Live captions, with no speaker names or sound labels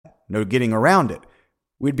no getting around it.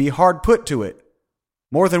 We'd be hard put to it.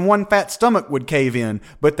 More than one fat stomach would cave in,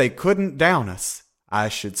 but they couldn't down us. I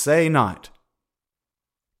should say not."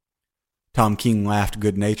 Tom King laughed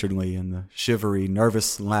good-naturedly, and the shivery,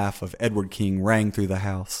 nervous laugh of Edward King rang through the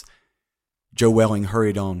house. Joe Welling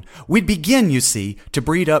hurried on. "We'd begin, you see, to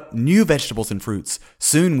breed up new vegetables and fruits.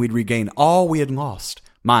 Soon we'd regain all we had lost.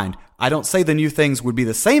 Mind, I don't say the new things would be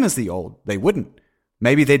the same as the old. They wouldn't.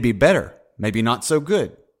 Maybe they'd be better, maybe not so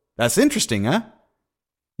good. That's interesting, eh?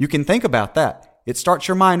 You can think about that. It starts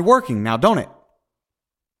your mind working now, don't it?"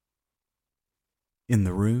 In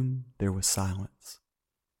the room there was silence.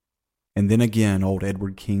 And then again old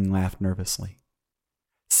Edward King laughed nervously.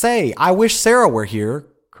 "Say, I wish Sarah were here,"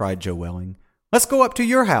 cried Joe Welling. "Let's go up to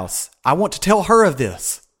your house. I want to tell her of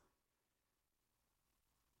this."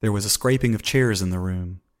 There was a scraping of chairs in the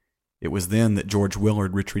room. It was then that George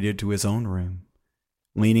Willard retreated to his own room.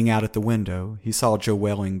 Leaning out at the window, he saw Joe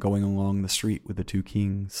Welling going along the street with the two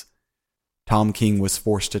Kings. Tom King was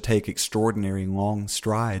forced to take extraordinary long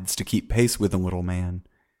strides to keep pace with the little man.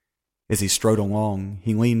 As he strode along,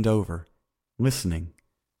 he leaned over, listening,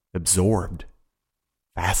 absorbed,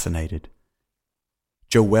 fascinated.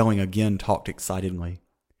 Joe Welling again talked excitedly.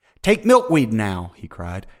 "Take milkweed now," he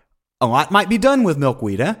cried. "A lot might be done with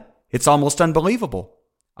milkweed, eh? It's almost unbelievable.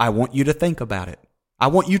 I want you to think about it. I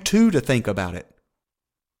want you two to think about it.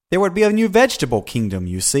 There would be a new vegetable kingdom,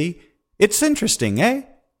 you see. It's interesting, eh?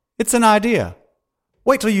 It's an idea.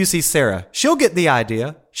 Wait till you see Sarah. She'll get the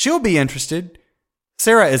idea. She'll be interested.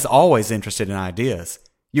 Sarah is always interested in ideas.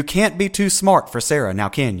 You can't be too smart for Sarah, now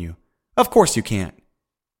can you? Of course you can't.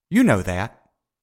 You know that.